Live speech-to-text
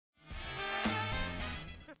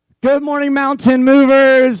Good morning, mountain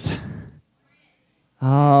movers.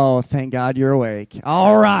 Oh, thank God you're awake.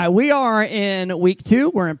 All right, we are in week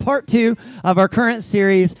 2. We're in part 2 of our current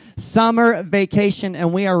series, Summer Vacation,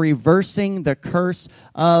 and we are reversing the curse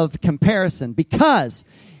of comparison because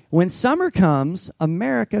when summer comes,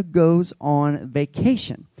 America goes on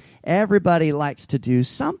vacation. Everybody likes to do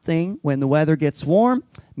something when the weather gets warm.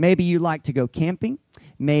 Maybe you like to go camping.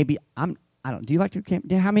 Maybe do you like to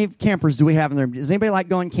camp? How many campers do we have in there? Does anybody like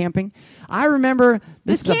going camping? I remember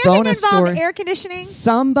this is a bonus story. Does camping involve air conditioning?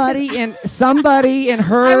 Somebody in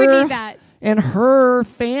her I would need that. And her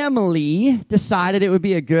family decided it would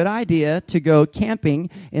be a good idea to go camping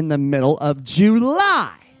in the middle of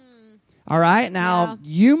July. All right? Now,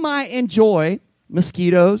 you might enjoy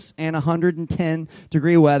mosquitoes and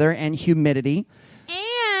 110-degree weather and humidity.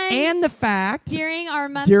 And the fact during our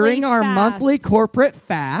monthly corporate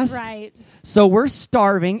fast. Right. So we're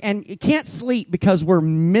starving and you can't sleep because we're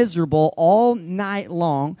miserable all night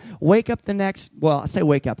long. Wake up I say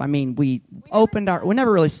wake up. I mean, we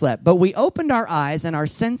never really slept, but we opened our eyes and our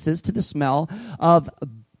senses to the smell of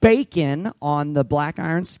bacon on the black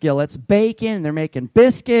iron skillets. Bacon, they're making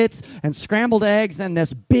biscuits and scrambled eggs and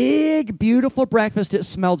this big, beautiful breakfast. It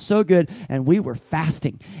smelled so good, and we were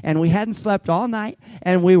fasting, and we hadn't slept all night,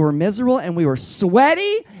 and we were miserable, and we were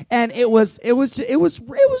sweaty, and it was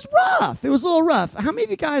rough. It was a little rough. How many of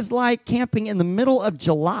you guys like camping in the middle of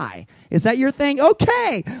July? Is that your thing?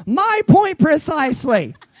 Okay, my point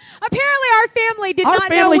precisely. Apparently, our family did not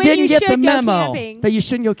know when you should go camping. That you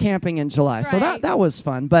shouldn't go camping in July. That's so right. that was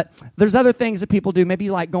fun. But there's other things that people do. Maybe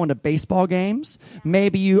you like going to baseball games.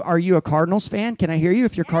 Maybe are you a Cardinals fan? Can I hear you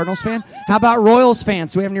if you're a Cardinals fan? How about Royals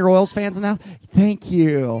fans? Do we have any Royals fans in the house? Thank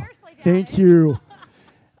you. Thank you.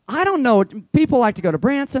 I don't know. People like to go to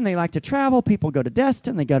Branson. They like to travel. People go to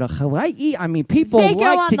Destin. They go to Hawaii. I mean, people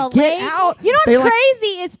like to get out. You know what's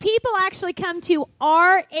crazy is people actually come to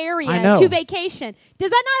our area to vacation. Does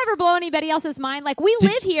that not ever blow anybody else's mind? Like, we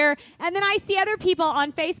live here, and then I see other people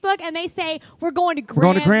on Facebook, and they say, we're going to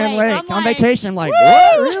Grand Lake. On vacation. I'm like,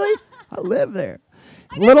 what? Really? I live there.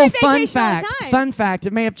 Little fun fact,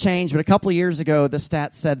 it may have changed, but a couple of years ago, the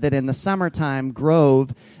stats said that in the summertime,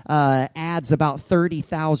 Grove adds about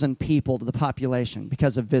 30,000 people to the population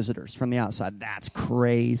because of visitors from the outside. That's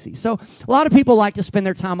crazy. So a lot of people like to spend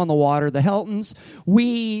their time on the water. The Heltons,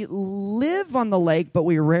 we live on the lake, but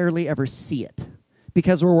we rarely ever see it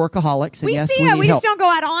because we're workaholics. And we see it. We just don't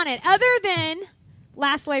go out on it, other than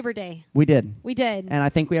last Labor Day. We did. And I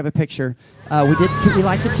think we have a picture. We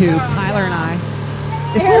like to tube, Tyler and I.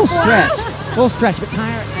 It's a little stretch, but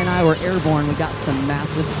Tyler and I were airborne. We got some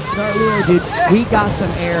massive, we got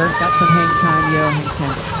some air, got some hang time,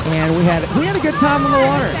 and we had a good time on the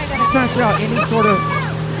water. Just trying to figure out any sort of,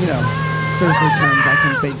 surfer terms I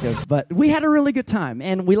can think of. But we had a really good time,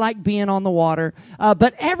 and we like being on the water.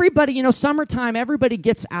 But everybody, summertime, everybody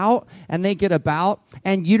gets out, and they get about,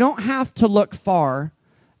 and you don't have to look far,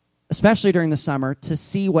 especially during the summer, to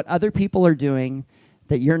see what other people are doing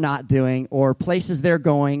that you're not doing, or places they're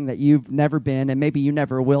going that you've never been and maybe you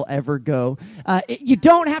never will ever go. You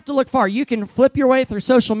don't have to look far. You can flip your way through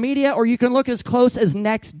social media, or you can look as close as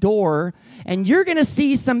next door, and you're going to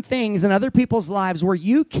see some things in other people's lives where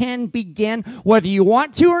you can begin, whether you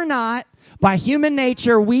want to or not, by human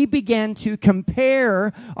nature, we begin to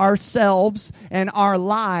compare ourselves and our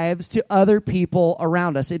lives to other people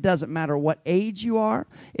around us. It doesn't matter what age you are.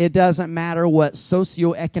 It doesn't matter what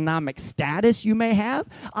socioeconomic status you may have.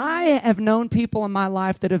 I have known people in my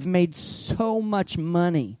life that have made so much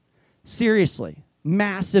money, seriously,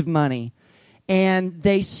 massive money, and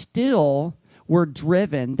they still were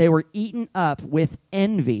driven, they were eaten up with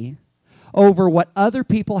envy over what other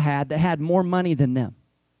people had that had more money than them.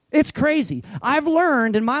 It's crazy. I've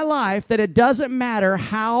learned in my life that it doesn't matter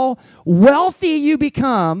how wealthy you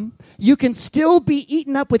become, you can still be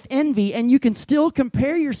eaten up with envy, and you can still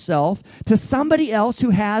compare yourself to somebody else who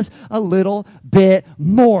has a little bit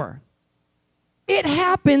more. It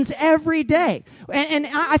happens every day. And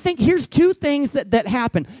I think here's two things that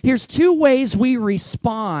happen. Here's two ways we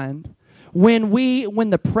respond when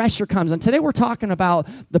the pressure comes. And today we're talking about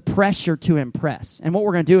the pressure to impress. And what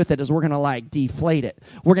we're going to do with it is we're going to deflate it.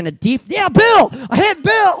 We're going to yeah, Bill! I hit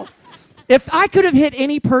Bill! If I could have hit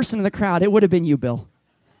any person in the crowd, it would have been you, Bill.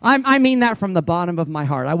 I mean that from the bottom of my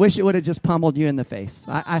heart. I wish it would have just pummeled you in the face.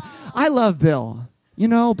 I love Bill,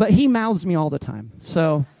 but he mouths me all the time.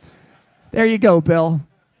 So there you go, Bill.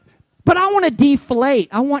 But I want to deflate.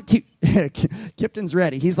 I want to... Kipton's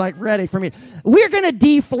ready. He's like ready for me. We're going to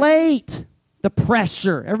deflate the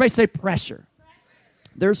pressure. Everybody say pressure.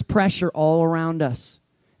 There's pressure all around us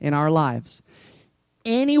in our lives.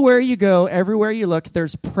 Anywhere you go, everywhere you look,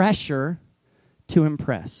 there's pressure to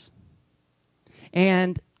impress.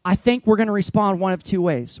 And I think we're going to respond one of two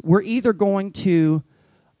ways. We're either going to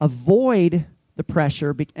avoid the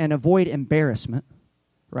pressure and avoid embarrassment,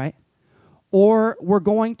 right? Or we're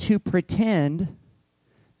going to pretend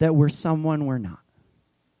that we're someone we're not,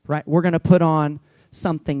 right? We're going to put on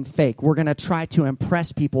something fake. We're going to try to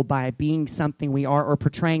impress people by being something we are or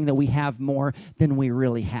portraying that we have more than we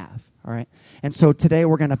really have, all right? And so today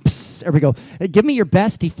we're going to, there we go. Give me your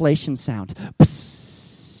best deflation sound.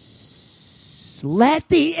 Let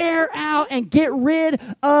the air out and get rid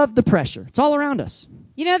of the pressure. It's all around us.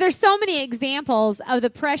 You know, there's so many examples of the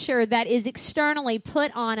pressure that is externally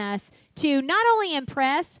put on us to not only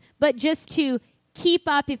impress, but just to keep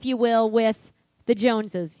up, if you will, with the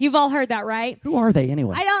Joneses. You've all heard that, right? Who are they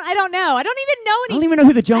anyway? I don't know. I don't even know any. I don't even know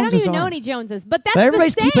who the Joneses are. I don't even know any Joneses, but that's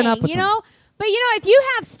everybody's the saying, keeping up with you know? But, you know, if you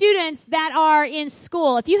have students that are in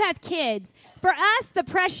school, if you have kids, for us, the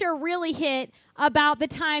pressure really hit about the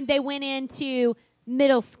time they went into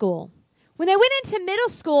middle school. When they went into middle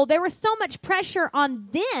school, there was so much pressure on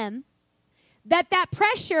them that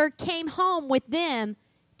pressure came home with them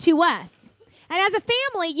to us. And as a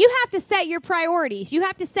family, you have to set your priorities. You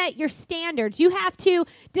have to set your standards. You have to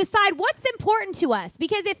decide what's important to us.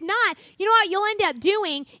 Because if not, you know what you'll end up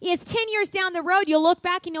doing is 10 years down the road, you'll look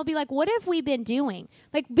back and you'll be like, what have we been doing?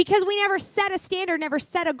 Like, because we never set a standard, never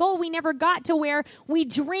set a goal, we never got to where we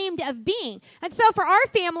dreamed of being. And so for our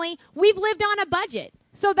family, we've lived on a budget.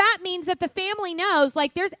 So that means that the family knows,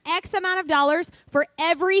 like, there's X amount of dollars for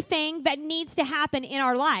everything that needs to happen in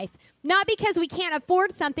our life. Not because we can't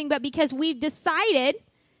afford something, but because we've decided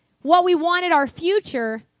what we wanted our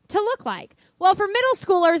future to look like. Well, for middle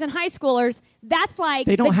schoolers and high schoolers, that's like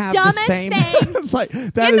they don't the have dumbest the same. thing It's like,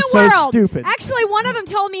 that in is the so world. stupid. Actually, one of them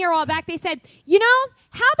told me here a while back, they said, you know,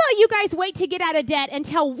 how about you guys wait to get out of debt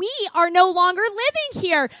until we are no longer living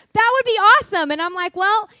here? That would be awesome. And I'm like,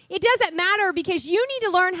 well, it doesn't matter because you need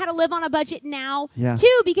to learn how to live on a budget now,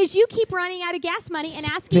 too, because you keep running out of gas money and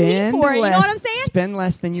asking me for it. You know what I'm saying? Spend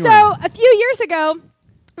less than you earn. So a few years ago,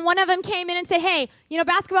 one of them came in and said, hey, you know,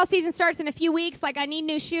 basketball season starts in a few weeks. Like, I need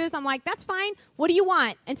new shoes. I'm like, that's fine. What do you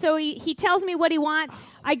want? And so he tells me what he wants.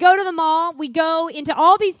 I go to the mall. We go into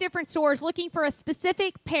all these different stores looking for a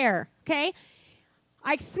specific pair, okay?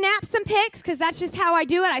 I snap some pics because that's just how I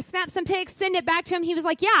do it. I snap some pics, send it back to him. He was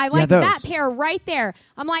like, yeah, I like that pair right there.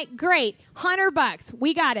 I'm like, great, $100.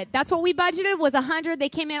 We got it. That's what we budgeted was $100. They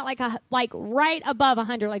came in at like right above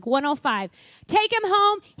 100, like 105. Take him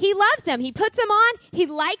home. He loves them. He puts them on. He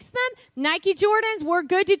likes them. Nike Jordans, we're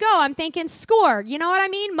good to go. I'm thinking score. You know what I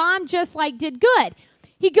mean? Mom just like did good.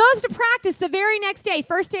 He goes to practice the very next day,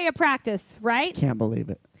 first day of practice, right? Can't believe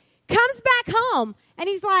it. Comes back home, and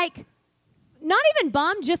he's like, not even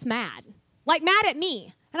bummed, just mad. Like, mad at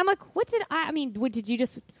me. And I'm like, what did I do?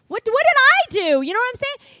 You know what I'm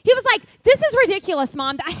saying? He was like, this is ridiculous,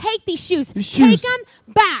 Mom. I hate these shoes. Take them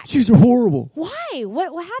back. Shoes are horrible. Why?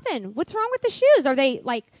 What happened? What's wrong with the shoes? Are they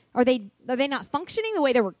not functioning the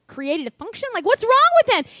way they were created to function? Like, what's wrong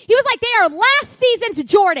with them? He was like, they are last season's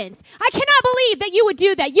Jordans. I cannot believe that you would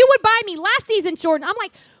do that. You would buy me last season's Jordan. I'm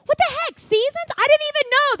like, what the heck? Seasons? I didn't even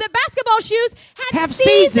know that basketball shoes have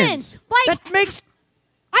seasons. Like, that makes...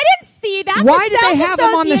 I didn't see that. Why do they have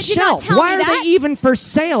them on the shelf? Why are they even for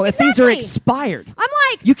sale if these are expired? I'm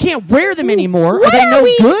like... You can't wear them anymore. What are they no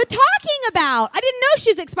we good? Talking about? I didn't know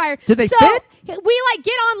shoes expired. Do they fit? We like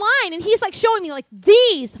get online and he's like showing me like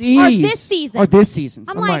these are this season.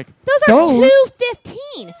 I'm like those are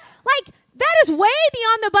 $215. Like, that is way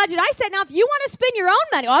beyond the budget. I said, now if you want to spend your own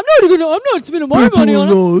money, I'm not spending my money on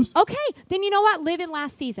those. Okay, then you know what? Live in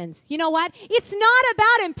last seasons. You know what? It's not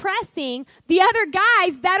about impressing the other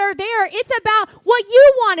guys that are there. It's about what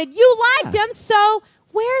you wanted. You liked them, so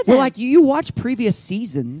wear them. Well, like you watch previous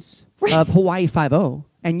seasons of Hawaii Five-0,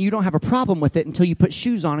 and you don't have a problem with it until you put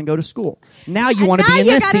shoes on and go to school. Now you want to be in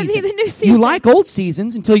this season. Be the new season. You like old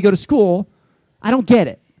seasons until you go to school. I don't get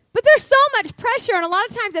it. But there's so much pressure, and a lot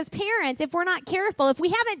of times as parents, if we're not careful, if we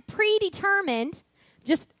haven't predetermined,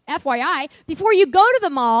 just FYI, before you go to the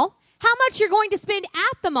mall, how much you're going to spend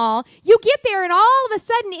at the mall, you get there, and all of a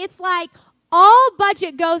sudden, it's like all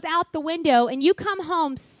budget goes out the window, and you come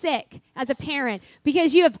home sick as a parent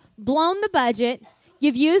because you have blown the budget.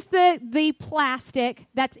 You've used the plastic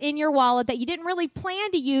that's in your wallet that you didn't really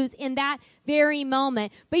plan to use in that very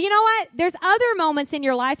moment. But you know what? There's other moments in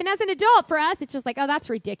your life. And as an adult, for us, it's just like, oh, that's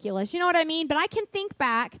ridiculous. You know what I mean? But I can think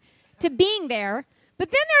back to being there. But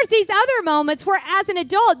then there's these other moments where as an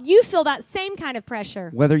adult, you feel that same kind of pressure.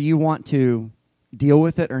 Whether you want to deal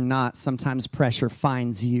with it or not, sometimes pressure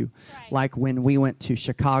finds you. Right. Like when we went to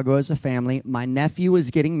Chicago as a family, my nephew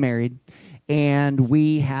was getting married, and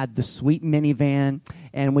we had the sweet minivan,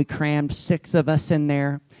 and we crammed 6 of us in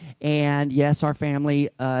there. And yes, our family,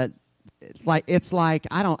 it's like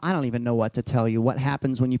I don't even know what to tell you. What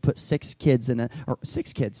happens when you put 6 kids in or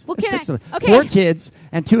 6 kids? Well, 4 kids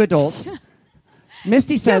and 2 adults.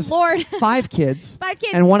 Misty says 5 kids, 5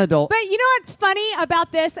 kids and 1 adult. But you know what's funny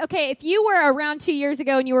about this? Okay, if you were around 2 years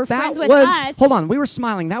ago and you were friends with us. Hold on, we were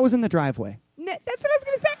smiling. That was in the driveway. That's what I was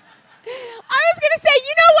going to say. I was going to say,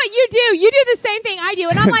 you know what you do? You do the same thing I do.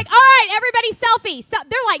 And I'm like, all right, everybody selfie. So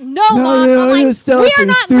they're like, no, Mom. I'm like, we are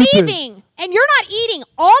not leaving. And you're not eating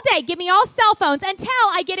all day. Give me all cell phones until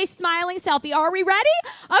I get a smiling selfie. Are we ready?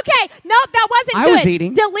 Okay. Nope, that wasn't good. I was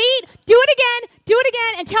eating. Delete. Do it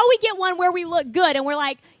again until we get one where we look good. And we're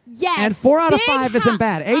like, yes. And 4 out of 5 isn't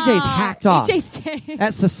bad. AJ's hacked off.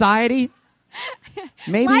 At society.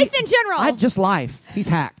 Maybe. Life in general. Just life. He's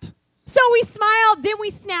hacked. So we smile, then we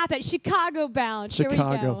snap it. Chicago bound. Here we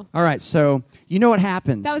go. All right, so you know what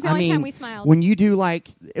happens. That was the only time we smiled. When you do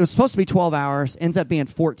it was supposed to be 12 hours, ends up being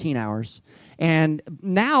 14 hours. And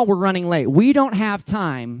now we're running late. We don't have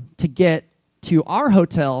time to get to our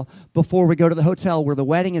hotel before we go to the hotel where the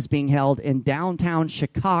wedding is being held in downtown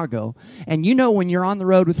Chicago. And you know when you're on the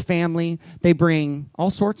road with family, they bring all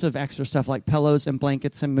sorts of extra stuff like pillows and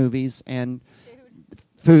blankets and movies and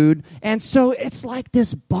food. And so it's like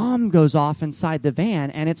this bomb goes off inside the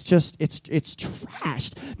van, and it's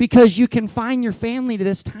trashed because you confine your family to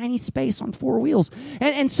this tiny space on 4 wheels.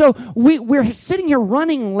 And so we're sitting here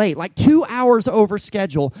running late, like 2 hours over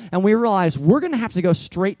schedule, and we realize we're going to have to go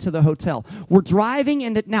straight to the hotel. We're driving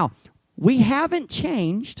into, now, we haven't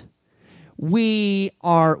changed. We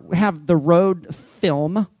have the road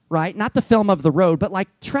film, right? Not the film of the road, but like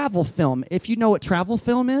travel film. If you know what travel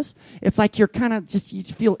film is, it's like you're kind of you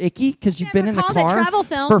feel icky because you've been in the car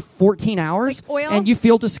for 14 hours, like oil. And you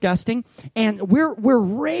feel disgusting. And we're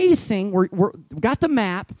racing. We got the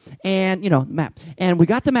map, and and we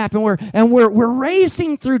got the map, and we're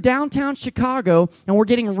racing through downtown Chicago, and we're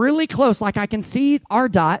getting really close. Like I can see our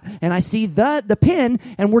dot, and I see the pin,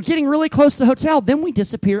 and we're getting really close to the hotel. Then we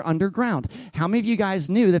disappear underground. How many of you guys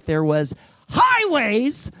knew that there was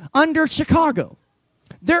highways under Chicago?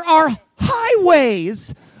 There are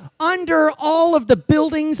highways under all of the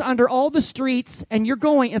buildings, under all the streets, and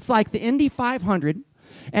it's like the Indy 500,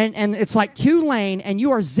 and it's like 2-lane, and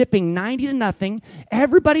you are zipping 90 to nothing.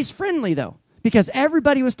 Everybody's friendly, though, because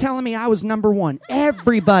everybody was telling me I was number 1.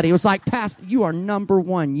 Everybody was like, you are number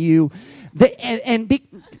 1.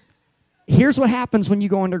 Here's what happens when you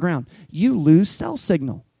go underground. You lose cell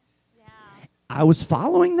signal. I was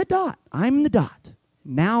following the dot. I'm the dot.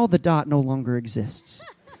 Now the dot no longer exists.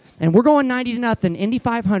 And we're going 90 to nothing, Indy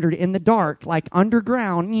 500 in the dark, like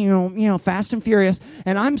underground, Fast and Furious.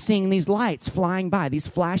 And I'm seeing these lights flying by, these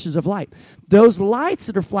flashes of light. Those lights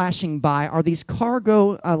that are flashing by are these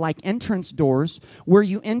cargo, entrance doors where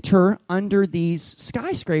you enter under these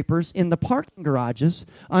skyscrapers in the parking garages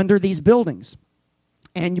under these buildings.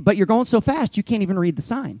 But you're going so fast, you can't even read the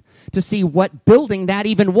sign to see what building that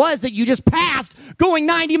even was that you just passed going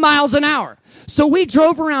 90 miles an hour. So we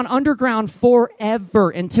drove around underground forever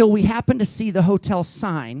until we happened to see the hotel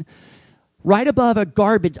sign right above a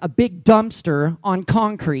big dumpster on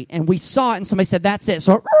concrete. And we saw it, and somebody said, that's it.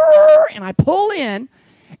 So, and I pull in,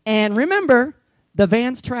 and remember, the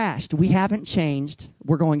van's trashed. We haven't changed.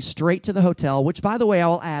 We're going straight to the hotel, which, by the way, I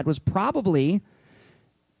will add, was probably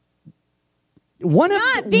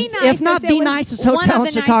if not the nicest hotel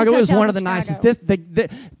in Chicago, it was one of the nicest. The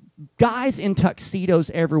guys in tuxedos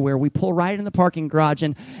everywhere. We pull right in the parking garage,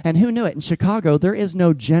 and who knew it? In Chicago, there is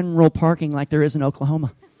no general parking like there is in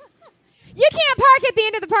Oklahoma. You can't park at the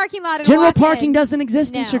end of the parking lot. General parking doesn't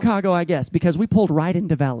exist in Chicago, I guess, because we pulled right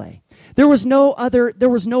into valet. There was no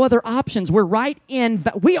other options. We're right in.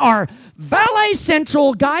 We are valet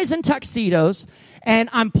central, guys in tuxedos, and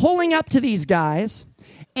I'm pulling up to these guys.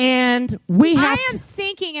 And I am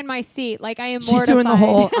sinking in my seat, like I am mortified. She's doing the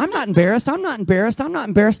whole, I'm not embarrassed.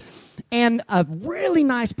 And a really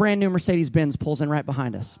nice brand new Mercedes-Benz pulls in right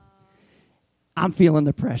behind us. I'm feeling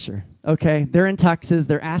the pressure, okay? They're in tuxes.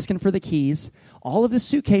 They're asking for the keys. All of the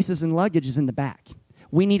suitcases and luggage is in the back.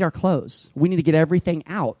 We need our clothes. We need to get everything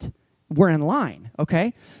out. We're in line,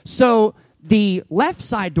 okay? So the left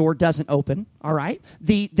side door doesn't open, all right?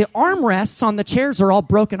 The armrests on the chairs are all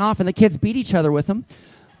broken off, and the kids beat each other with them.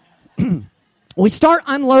 We start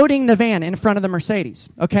unloading the van in front of the Mercedes,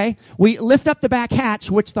 okay? We lift up the back hatch,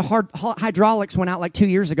 which the hydraulics went out like 2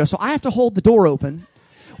 years ago, so I have to hold the door open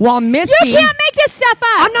While Misty... You can't make this stuff up.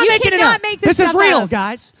 I'm not making it up. This is real,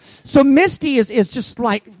 guys. So Misty is just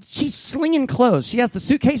like, she's slinging clothes. She has the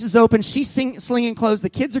suitcases open. She's slinging clothes. The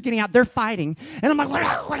kids are getting out. They're fighting. And I'm like,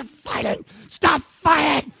 what fighting? Stop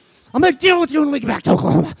fighting. I'm going to deal with you when we get back to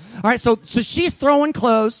Oklahoma. All right, so she's throwing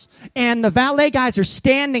clothes, and the valet guys are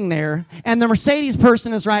standing there, and the Mercedes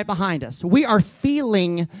person is right behind us. We are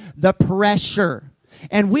feeling the pressure.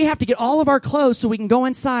 And we have to get all of our clothes so we can go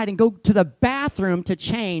inside and go to the bathroom to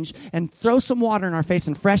change and throw some water in our face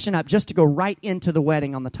and freshen up just to go right into the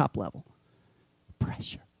wedding on the top level.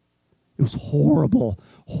 Pressure. It was horrible,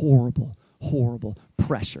 horrible, horrible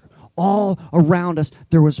pressure. All around us,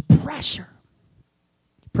 there was pressure.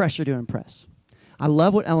 Pressure to impress. I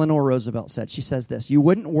love what Eleanor Roosevelt said. She says this: you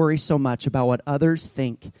wouldn't worry so much about what others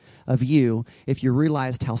think of you if you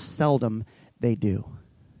realized how seldom they do.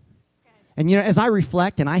 And you know, as I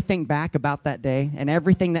reflect and I think back about that day and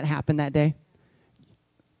everything that happened that day,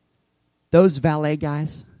 those valet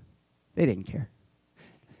guys, they didn't care.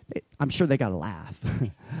 I'm sure they got a laugh.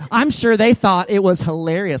 I'm sure they thought it was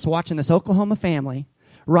hilarious watching this Oklahoma family,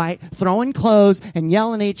 right, throwing clothes and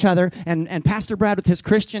yelling at each other, and Pastor Brad with his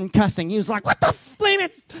Christian cussing. He was like, what the flaming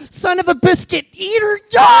son of a biscuit eater?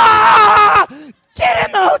 Yeah! Get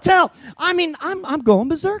in the hotel. I mean, I'm going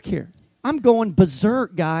berserk here. I'm going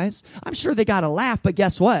berserk, guys. I'm sure they got a laugh, but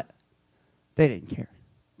guess what? They didn't care.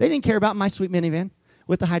 They didn't care about my sweet minivan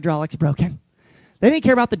with the hydraulics broken. They didn't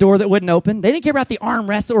care about the door that wouldn't open. They didn't care about the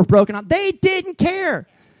armrests that were broken on. They didn't care.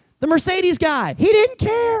 The Mercedes guy, he didn't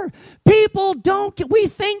care. People don't, we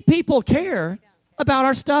think people care about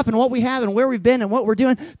our stuff and what we have and where we've been and what we're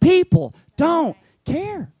doing. People don't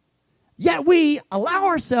care. Yet we allow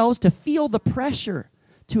ourselves to feel the pressure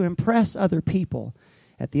to impress other people.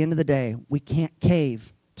 At the end of the day, we can't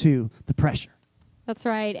cave to the pressure. That's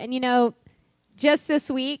right. And you know, just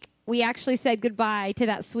this week, we actually said goodbye to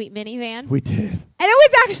that sweet minivan. We did. And it was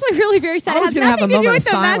actually really very sad. I was it has nothing to do with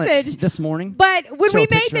the message this morning. But when we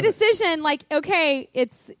made the decision, like, okay,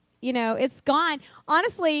 it's gone.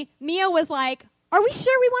 Honestly, Mia was like, are we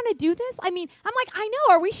sure we want to do this? I mean, I'm like, I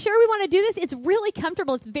know. Are we sure we want to do this? It's really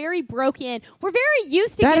comfortable. It's very broken. We're very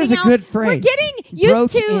used to getting out. That is a good phrase. We're getting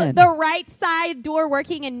used to the right side door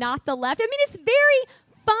working and not the left. I mean, it's very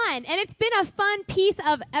fun. And it's been a fun piece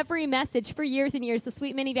of every message for years and years, the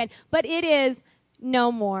sweet minivan. But it is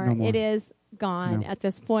no more. It is gone at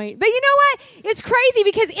this point. But you know what? It's crazy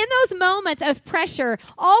because in those moments of pressure,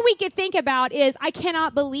 all we could think about is, I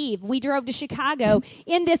cannot believe we drove to Chicago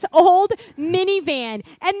in this old minivan.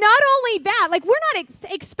 And not only that, like, we're not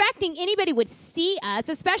expecting anybody would see us,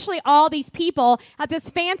 especially all these people at this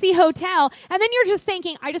fancy hotel. And then you're just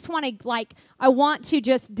thinking, I want to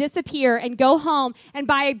just disappear and go home and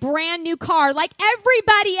buy a brand new car like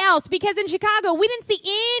everybody else, because in Chicago, we didn't see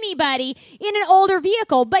anybody in an older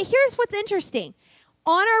vehicle. But here's what's interesting.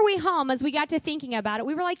 On our way home, as we got to thinking about it,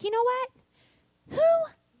 we were like, you know what?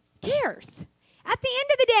 Who cares? At the end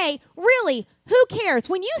of the day, really, who cares?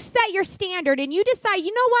 When you set your standard and you decide,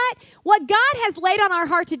 you know what God has laid on our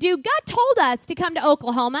heart to do, God told us to come to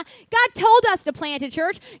Oklahoma. God told us to plant a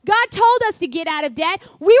church. God told us to get out of debt.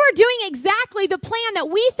 We were doing exactly the plan that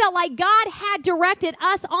we felt like God had directed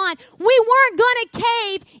us on. We weren't going to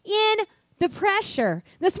cave in the pressure.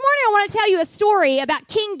 This morning, I want to tell you a story about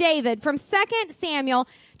King David from 2 Samuel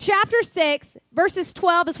chapter 6, verses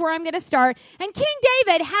 12 is where I'm going to start. And King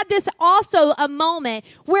David had this also a moment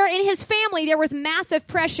where in his family there was massive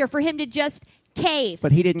pressure for him to just cave.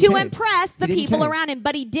 But he didn't to cave. Impress the people around him.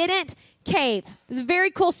 But he didn't cave. It's a very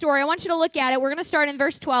cool story. I want you to look at it. We're going to start in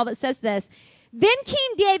verse 12. It says this. Then King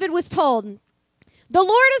David was told, the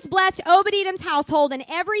Lord has blessed Obed-Edom's household and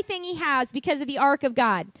everything he has because of the ark of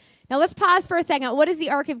God. Now let's pause for a second. What is the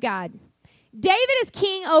ark of God? David is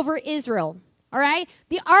king over Israel. All right?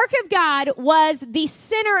 The ark of God was the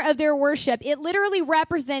center of their worship. It literally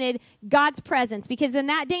represented God's presence, because in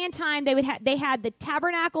that day and time they had the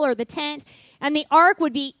tabernacle or the tent, and the ark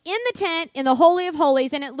would be in the tent in the Holy of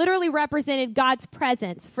Holies, and it literally represented God's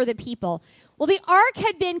presence for the people. Well, the ark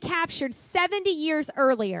had been captured 70 years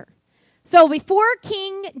earlier. So before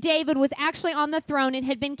King David was actually on the throne, it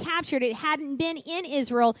had been captured. It hadn't been in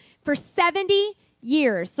Israel for 70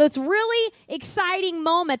 years. So it's really exciting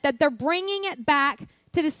moment that they're bringing it back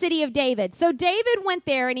to the city of David. So David went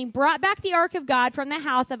there and he brought back the ark of God from the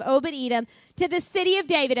house of Obed-Edom to the city of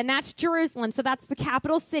David, and that's Jerusalem. So that's the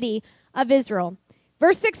capital city of Israel.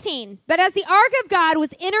 Verse 16, but as the ark of God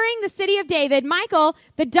was entering the city of David, Michal,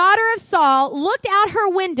 the daughter of Saul, looked out her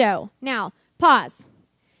window. Now, pause.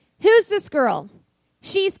 Who's this girl?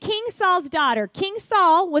 She's King Saul's daughter. King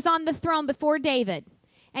Saul was on the throne before David,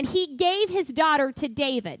 and he gave his daughter to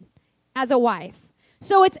David as a wife.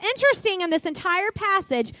 So it's interesting in this entire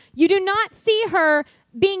passage, you do not see her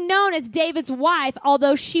being known as David's wife,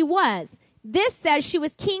 although she was. This says she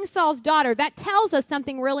was King Saul's daughter. That tells us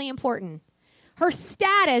something really important. Her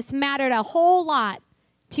status mattered a whole lot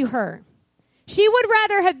to her. She would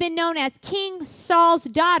rather have been known as King Saul's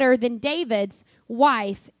daughter than David's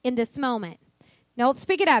wife in this moment. Now, let's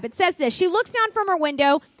pick it up. It says this. She looks down from her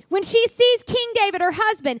window when she sees King David, her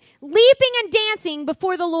husband, leaping and dancing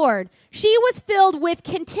before the Lord. She was filled with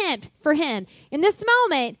contempt for him. In this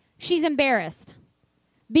moment, she's embarrassed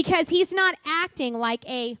because he's not acting like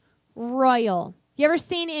a royal. You ever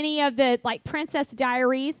seen any of the Princess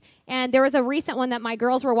Diaries? And there was a recent one that my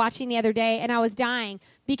girls were watching the other day, and I was dying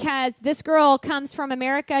because this girl comes from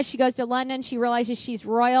America. She goes to London. She realizes she's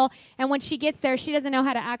royal. And when she gets there, she doesn't know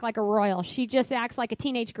how to act like a royal. She just acts like a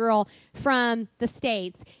teenage girl from the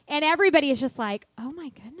States. And everybody is just like, oh, my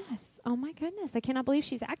goodness. Oh, my goodness. I cannot believe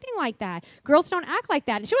she's acting like that. Girls don't act like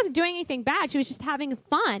that. And she wasn't doing anything bad. She was just having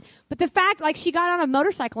fun. But the fact, she got on a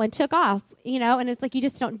motorcycle and took off, and it's like you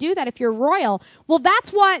just don't do that if you're royal. Well,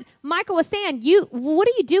 that's what Michael was saying. What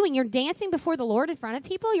are you doing? You're dancing before the Lord in front of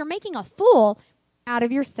people? You're making a fool out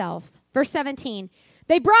of yourself. Verse 17.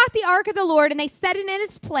 They brought the ark of the Lord, and they set it in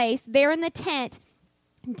its place there in the tent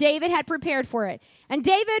David had prepared for it. And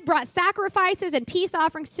David brought sacrifices and peace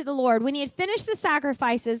offerings to the Lord. When he had finished the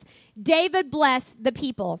sacrifices, David blessed the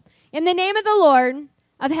people. In the name of the Lord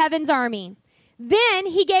of heaven's army. Then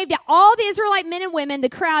he gave to all the Israelite men and women, the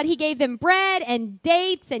crowd, he gave them bread and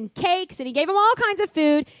dates and cakes, and he gave them all kinds of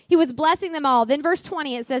food. He was blessing them all. Then verse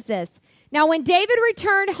 20, it says this. Now when David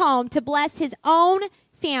returned home to bless his own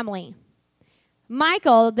family,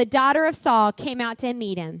 Michal, the daughter of Saul, came out to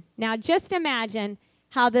meet him. Now just imagine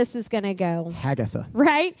how this is going to go. Hagatha.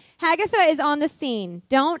 Right? Hagatha is on the scene.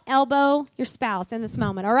 Don't elbow your spouse in this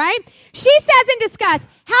moment, all right? She says in disgust,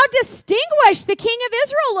 how distinguished the king of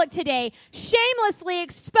Israel looked today, shamelessly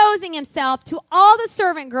exposing himself to all the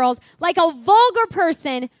servant girls like a vulgar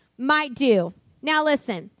person might do. Now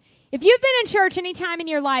listen. If you've been in church any time in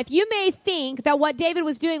your life, you may think that what David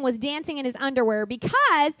was doing was dancing in his underwear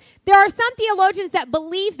because there are some theologians that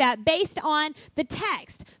believe that based on the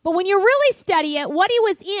text. But when you really study it, what he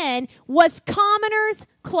was in was commoner's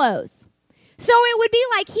clothes. So it would be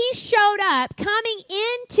like he showed up coming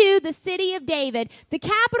into the city of David, the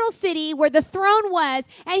capital city where the throne was,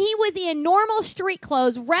 and he was in normal street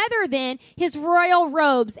clothes rather than his royal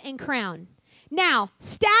robes and crown. Now,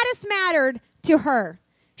 status mattered to her.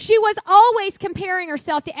 She was always comparing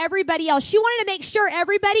herself to everybody else. She wanted to make sure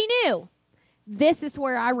everybody knew, this is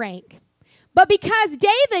where I rank. But because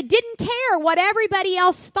David didn't care what everybody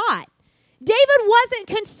else thought, David wasn't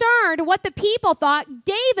concerned what the people thought.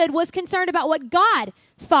 David was concerned about what God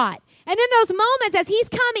thought. And in those moments as he's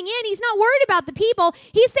coming in, he's not worried about the people.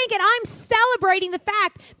 He's thinking, I'm celebrating the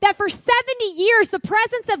fact that for 70 years, the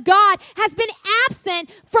presence of God has been absent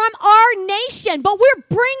from our nation. But we're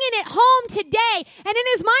bringing it home today. And in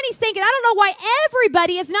his mind, he's thinking, I don't know why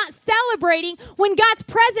everybody is not celebrating when God's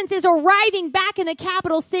presence is arriving back in the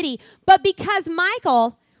capital city. But because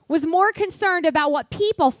Michal was more concerned about what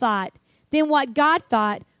people thought than what God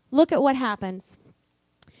thought, look at what happens.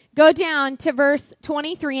 Go down to verse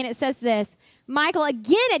 23, and it says this. Michal,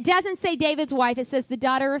 again, it doesn't say David's wife. It says the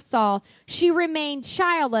daughter of Saul. She remained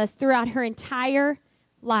childless throughout her entire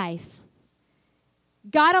life.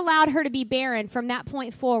 God allowed her to be barren from that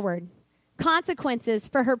point forward. Consequences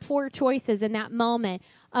for her poor choices in that moment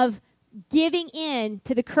of giving in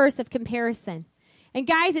to the curse of comparison. And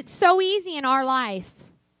guys, it's so easy in our life.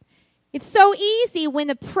 It's so easy when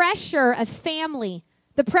the pressure of family,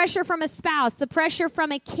 the pressure from a spouse, the pressure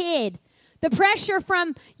from a kid, the pressure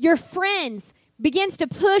from your friends begins to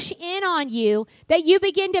push in on you, that you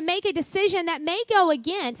begin to make a decision that may go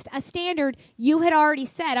against a standard you had already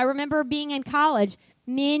set. I remember being in college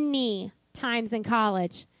many times in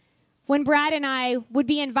college when Brad and I would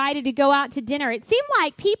be invited to go out to dinner. It seemed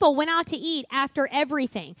like people went out to eat after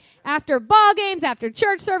everything, after ball games, after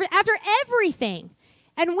church service, after everything.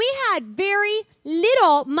 And we had very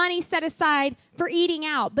little money set aside for eating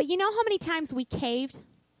out. But you know how many times we caved?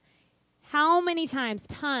 How many times?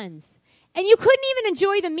 Tons. And you couldn't even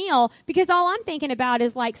enjoy the meal because all I'm thinking about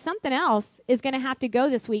is like something else is going to have to go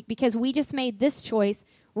this week because we just made this choice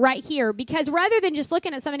right here. Because rather than just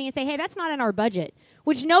looking at somebody and say, hey, that's not in our budget,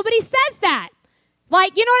 which nobody says that.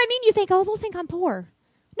 Like, you know what I mean? You think, oh, they'll think I'm poor.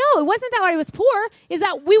 No, it wasn't that why I was poor. Is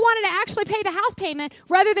that we wanted to actually pay the house payment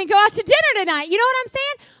rather than go out to dinner tonight. You know what I'm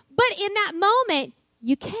saying? But in that moment,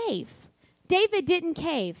 you cave. David didn't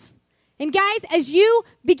cave. And guys, as you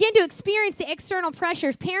begin to experience the external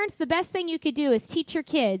pressures, parents, the best thing you could do is teach your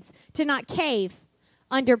kids to not cave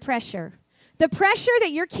under pressure. The pressure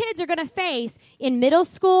that your kids are going to face in middle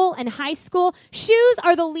school and high school, shoes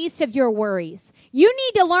are the least of your worries. You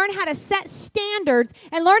need to learn how to set standards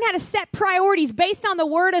and learn how to set priorities based on the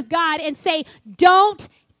Word of God and say, don't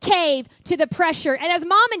cave to the pressure. And as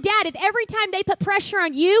mom and dad, if every time they put pressure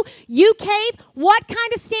on you, you cave, what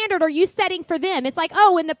kind of standard are you setting for them? It's like,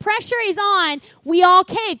 oh, when the pressure is on, we all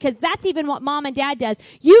cave, because that's even what mom and dad does.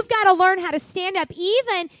 You've got to learn how to stand up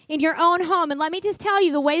even in your own home. And let me just tell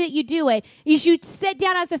you, the way that you do it is you sit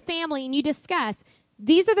down as a family and you discuss,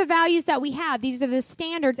 these are the values that we have. These are the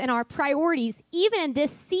standards and our priorities. Even in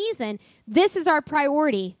this season, this is our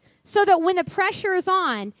priority. So that when the pressure is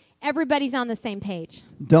on, everybody's on the same page.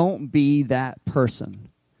 Don't be that person.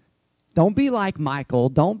 Don't be like Michael.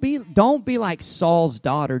 Don't be like Saul's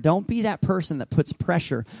daughter. Don't be that person that puts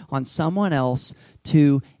pressure on someone else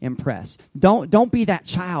to impress. Don't be that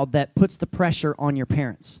child that puts the pressure on your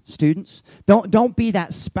parents. Students, don't be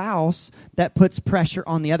that spouse that puts pressure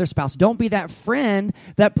on the other spouse. Don't be that friend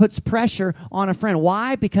that puts pressure on a friend.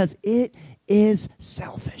 Why? Because it is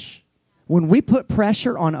selfish. When we put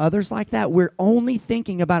pressure on others like that, we're only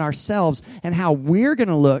thinking about ourselves and how we're going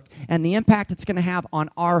to look and the impact it's going to have on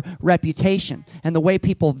our reputation and the way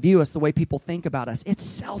people view us, the way people think about us. It's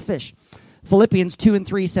selfish. Philippians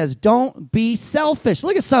 2:3 says, don't be selfish.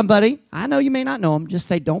 Look at somebody. I know you may not know them. Just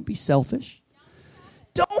say, don't be selfish.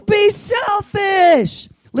 Don't be selfish.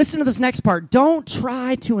 Listen to this next part. Don't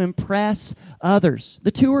try to impress others.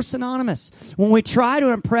 The two are synonymous. When we try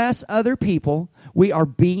to impress other people, we are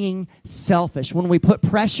being selfish. When we put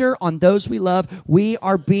pressure on those we love, we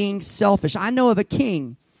are being selfish. I know of a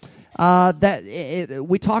king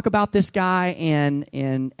we talk about this guy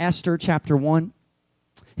in Esther chapter 1.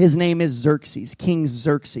 His name is Xerxes, King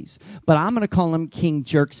Xerxes. But I'm going to call him King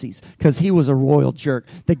Jerxes because he was a royal jerk.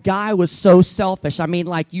 The guy was so selfish. I mean,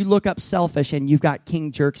 like, you look up selfish and you've got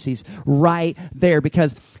King Jerxes right there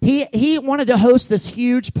because he wanted to host this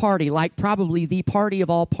huge party, like probably the party of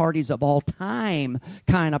all parties of all time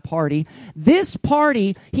kind of party. This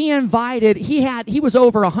party, he was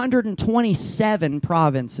over 127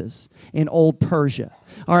 provinces in old Persia.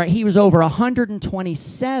 All right, he was over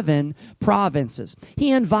 127 provinces.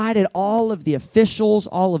 He invited all of the officials,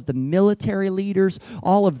 all of the military leaders,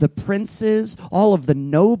 all of the princes, all of the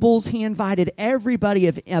nobles. He invited everybody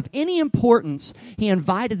of any importance. He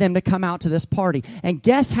invited them to come out to this party. And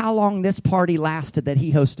guess how long this party lasted that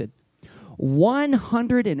he hosted?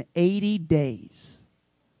 180 days.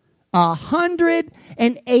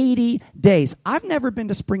 180 days. I've never been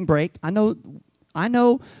to spring break. I know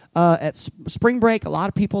at spring break, a lot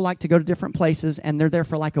of people like to go to different places, and they're there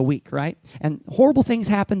for like a week, right? And horrible things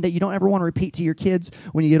happen that you don't ever want to repeat to your kids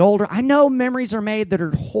when you get older. I know memories are made that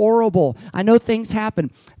are horrible. I know things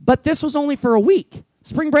happen. But this was only for a week.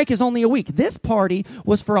 Spring break is only a week. This party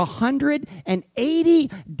was for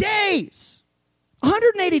 180 days.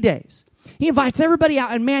 180 days. He invites everybody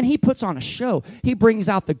out, and man, he puts on a show. He brings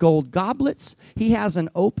out the gold goblets. He has an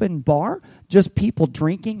open bar, just people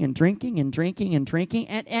drinking and drinking and drinking and drinking.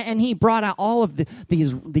 And he brought out all of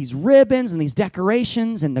these ribbons and these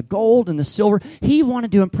decorations and the gold and the silver. He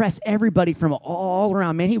wanted to impress everybody from all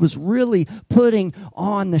around. Man, he was really putting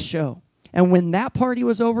on the show. And when that party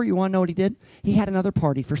was over, you want to know what he did? He had another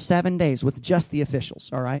party for 7 days with just the officials,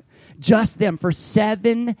 all right? Just them for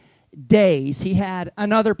 7 days. He had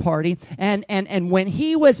another party. And when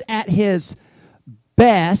he was at his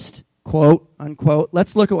best, quote, unquote,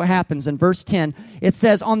 let's look at what happens in verse 10. It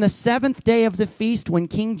says, on the 7th day of the feast, when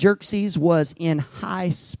King Xerxes was in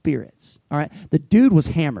high spirits. All right? The dude was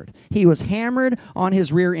hammered. He was hammered on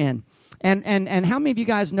his rear end. And how many of you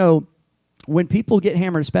guys know when people get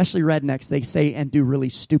hammered, especially rednecks, they say and do really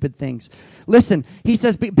stupid things. Listen, he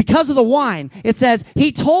says, because of the wine, it says,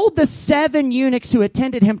 he told the 7 eunuchs who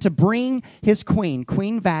attended him to bring his queen,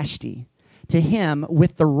 Queen Vashti, to him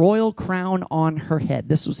with the royal crown on her head.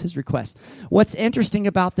 This was his request. What's interesting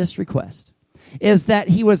about this request is that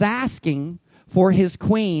he was asking for his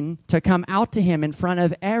queen to come out to him in front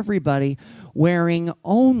of everybody wearing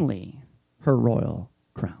only her royal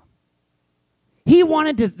crown. He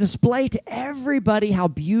wanted to display to everybody how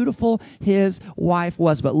beautiful his wife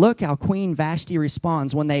was. But look how Queen Vashti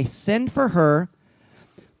responds. When they send for her,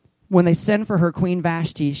 Queen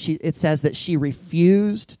Vashti, it says that she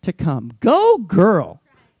refused to come. Go, girl.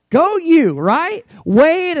 Go you, right?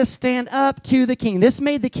 Way to stand up to the king. This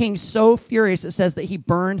made the king so furious, it says that he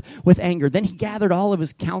burned with anger. Then he gathered all of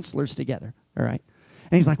his counselors together, all right?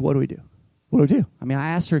 And he's like, what do we do? What do we do? I mean, I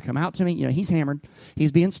asked her to come out to me. You know, he's hammered.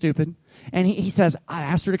 He's being stupid. And he says, I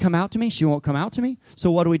asked her to come out to me. She won't come out to me.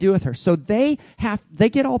 So what do we do with her? So they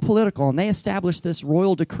get all political, and they establish this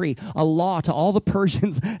royal decree, a law to all the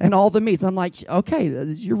Persians and all the Medes. I'm like, okay,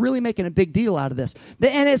 you're really making a big deal out of this.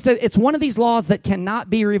 And it's one of these laws that cannot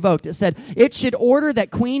be revoked. It said, it should order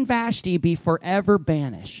that Queen Vashti be forever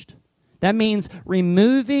banished. That means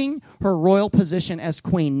removing her royal position as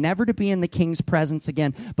queen, never to be in the king's presence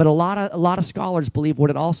again. But a lot of scholars believe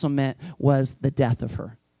what it also meant was the death of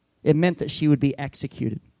her. It meant that she would be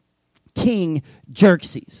executed. King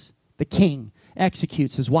Xerxes, the king,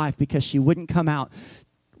 executes his wife because she wouldn't come out.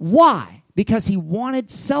 Why? Because he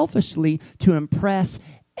wanted selfishly to impress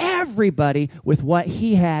everybody with what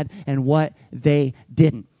he had and what they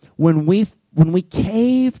didn't. When we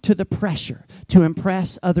cave to the pressure to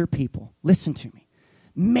impress other people, listen to me,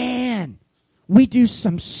 man, we do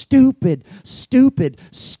some stupid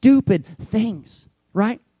things,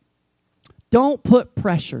 right? Don't put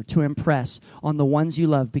pressure to impress on the ones you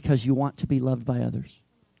love because you want to be loved by others,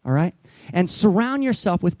 all right? And surround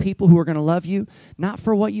yourself with people who are going to love you, not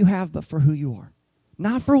for what you have, but for who you are.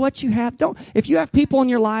 Not for what you have. If you have people in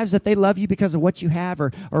your lives that they love you because of what you have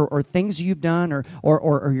or things you've done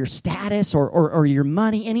or your status or your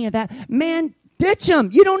money, any of that, man, ditch them.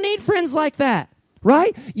 You don't need friends like that,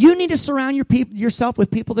 right? You need to surround yourself with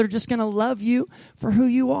people that are just going to love you for who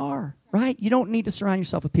you are, right? You don't need to surround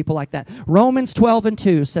yourself with people like that. Romans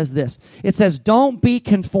 12:2 says this. It says, don't be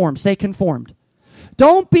conformed. Say conformed.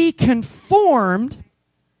 Don't be conformed.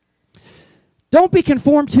 Don't be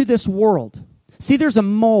conformed to this world. See, there's a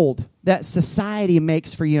mold that society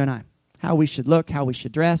makes for you and I. How we should look, how we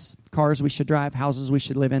should dress, cars we should drive, houses we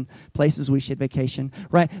should live in, places we should vacation,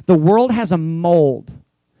 right? The world has a mold.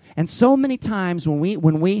 And so many times when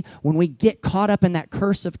we get caught up in that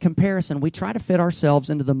curse of comparison, we try to fit ourselves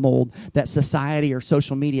into the mold that society or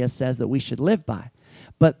social media says that we should live by.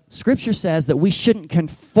 But Scripture says that we shouldn't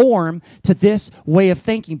conform to this way of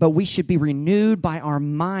thinking, but we should be renewed by our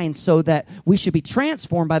minds so that we should be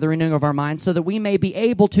transformed by the renewing of our minds so that we may be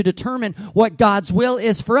able to determine what God's will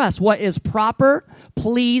is for us, what is proper,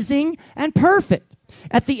 pleasing, and perfect.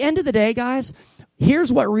 At the end of the day, guys,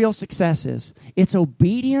 here's what real success is. It's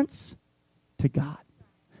obedience to God.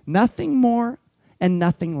 Nothing more and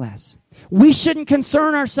nothing less. We shouldn't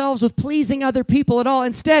concern ourselves with pleasing other people at all.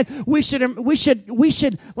 Instead, we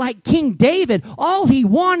should, like King David, all he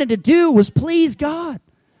wanted to do was please God.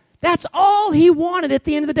 That's all he wanted at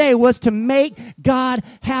the end of the day was to make God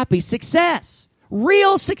happy. Success,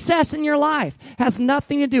 real success in your life has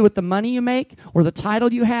nothing to do with the money you make or the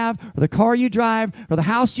title you have or the car you drive or the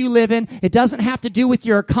house you live in. It doesn't have to do with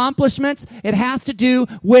your accomplishments. It has to do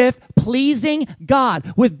with pleasing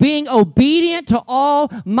God, with being obedient to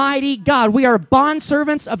Almighty God. We are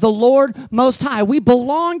bondservants of the Lord Most High. We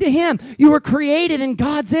belong to Him. You were created in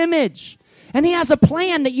God's image. And He has a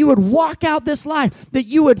plan that you would walk out this life, that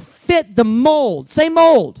you would fit the mold. Say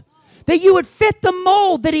mold. That you would fit the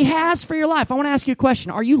mold that He has for your life. I want to ask you a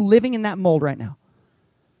question. Are you living in that mold right now?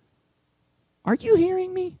 Are you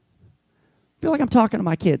hearing me? I feel like I'm talking to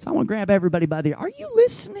my kids. I want to grab everybody by the ear. Are you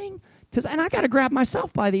listening? And I got to grab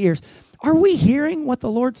myself by the ears. Are we hearing what the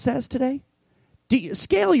Lord says today? Do you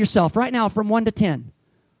scale yourself right now from 1 to 10?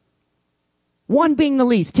 1 being the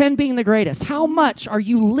least, 10 being the greatest. How much are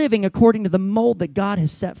you living according to the mold that God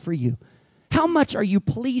has set for you? How much are you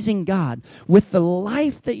pleasing God with the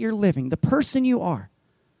life that you're living, the person you are?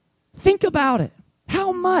 Think about it.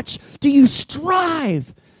 How much do you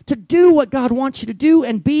strive to do what God wants you to do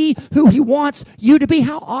and be who He wants you to be?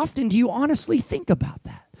 How often do you honestly think about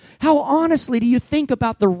that? How honestly do you think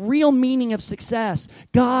about the real meaning of success?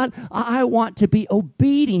 God, I want to be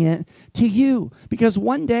obedient to you because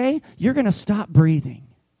one day you're going to stop breathing.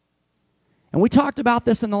 And we talked about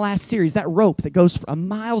this in the last series, that rope that goes for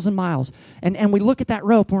miles and miles. And we look at that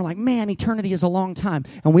rope and we're like, man, eternity is a long time.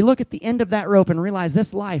 And we look at the end of that rope and realize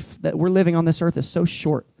this life that we're living on this earth is so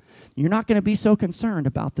short. You're not going to be so concerned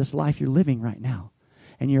about this life you're living right now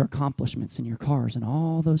and your accomplishments and your cars and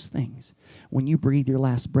all those things when you breathe your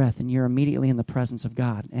last breath and you're immediately in the presence of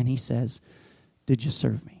God. And He says, did you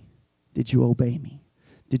serve me? Did you obey me?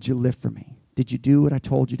 Did you live for me? Did you do what I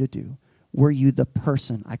told you to do? Were you the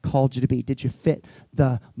person I called you to be? Did you fit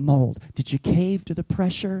the mold? Did you cave to the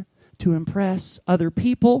pressure to impress other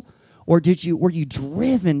people? Or were you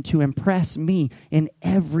driven to impress me in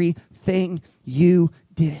everything you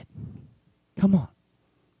did? Come on.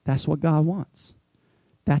 That's what God wants.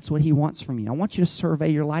 That's what He wants from you. I want you to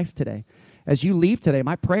survey your life today. As you leave today,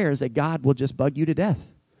 my prayer is that God will just bug you to death.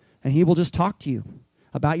 And He will just talk to you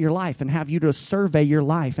about your life and have you to survey your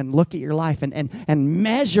life and look at your life and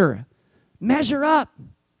measure up.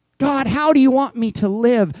 God, how do you want me to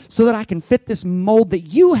live so that I can fit this mold that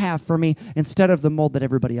you have for me instead of the mold that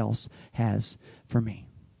everybody else has for me?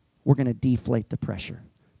 We're going to deflate the pressure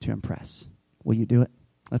to impress. Will you do it?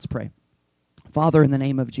 Let's pray. Father, in the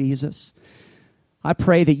name of Jesus, I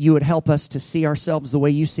pray that you would help us to see ourselves the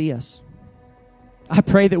way you see us. I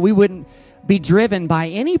pray that we wouldn't be driven by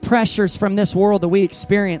any pressures from this world that we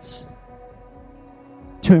experience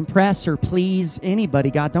to impress or please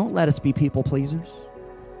anybody. God, don't let us be people pleasers.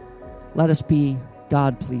 Let us be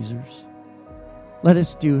God pleasers. Let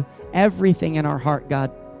us do everything in our heart,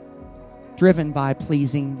 God, driven by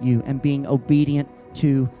pleasing you and being obedient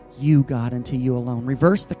to you, God, and to you alone.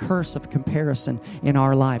 Reverse the curse of comparison in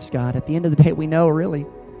our lives, God. At the end of the day, we know really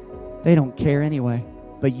they don't care anyway,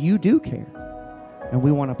 but you do care, and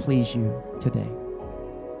we want to please you today.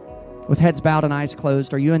 With heads bowed and eyes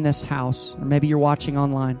closed, are you in this house, or maybe you're watching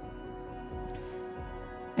online,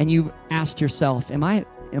 and you've asked yourself, am I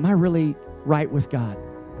really right with God?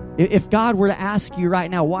 If God were to ask you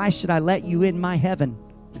right now, why should I let you in my heaven?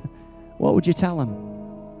 What would you tell him?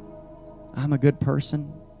 I'm a good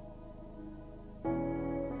person.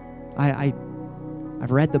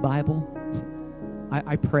 I've read the Bible.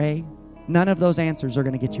 I pray. None of those answers are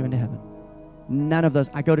going to get you into heaven. None of those.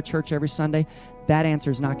 I go to church every Sunday. That answer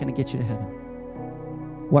is not going to get you to heaven.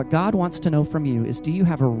 What God wants to know from you is, do you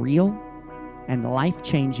have a real and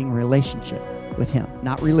life-changing relationship with him?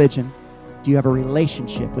 Not religion. Do you have a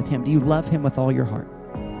relationship with him? Do you love him with all your heart?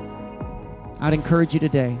 I'd encourage you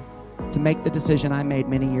today to make the decision I made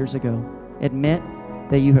many years ago. Admit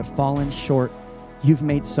that you have fallen short. You've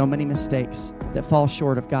made so many mistakes that fall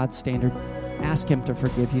short of God's standard. Ask him to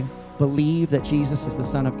forgive you. Believe that Jesus is the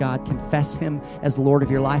Son of God. Confess him as Lord of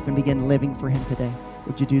your life and begin living for him today.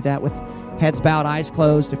 Would you do that with heads bowed, eyes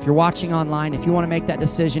closed? If you're watching online, if you want to make that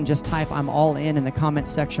decision, just type "I'm all in" the comment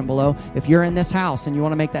section below. If you're in this house and you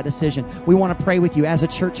want to make that decision, we want to pray with you as a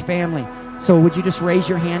church family. So would you just raise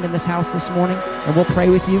your hand in this house this morning and we'll pray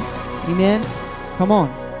with you? Amen. Come on.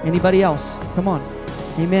 Anybody else? Come on.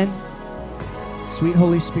 Amen. Sweet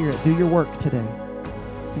Holy Spirit, do your work today.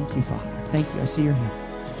 Thank you, Father. Thank you. I see your hand.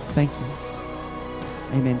 Thank you.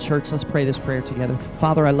 Amen. Church, let's pray this prayer together.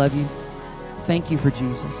 Father, I love you. Thank you for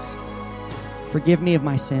Jesus. Forgive me of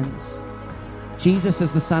my sins. Jesus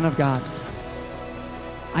is the Son of God.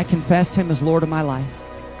 I confess him as Lord of my life.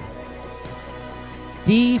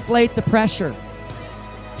 Deflate the pressure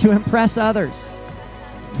to impress others.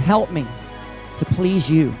 Help me to please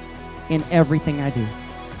you in everything I do.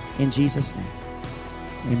 In Jesus' name,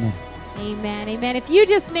 amen. Amen, amen. If you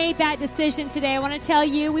just made that decision today, I want to tell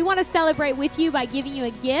you, we want to celebrate with you by giving you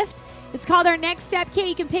a gift. It's called our Next Step Kit.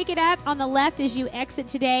 You can pick it up on the left as you exit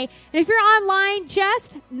today. And if you're online,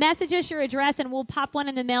 just message us your address and we'll pop one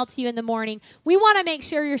in the mail to you in the morning. We want to make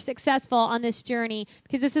sure you're successful on this journey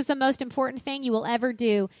because this is the most important thing you will ever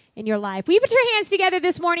do in your life. Will you put your hands together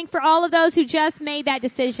this morning for all of those who just made that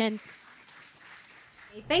decision?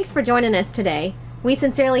 Thanks for joining us today. We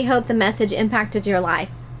sincerely hope the message impacted your life.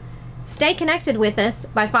 Stay connected with us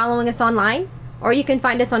by following us online, or you can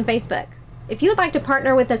find us on Facebook. If you would like to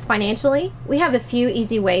partner with us financially, we have a few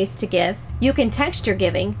easy ways to give. You can text your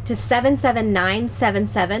giving to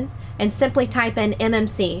 77977 and simply type in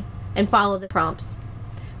MMC and follow the prompts.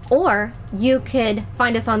 Or you could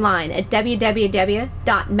find us online at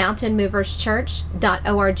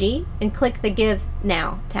www.mountainmoverschurch.org and click the Give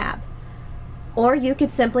Now tab. Or you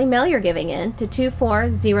could simply mail your giving in to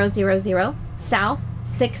 24000 South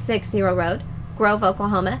 660 Road, Grove,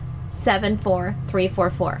 Oklahoma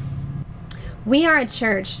 74344. We are a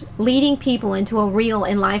church leading people into a real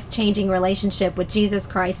and life-changing relationship with Jesus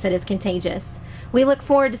Christ that is contagious. We look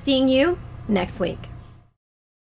forward to seeing you next week.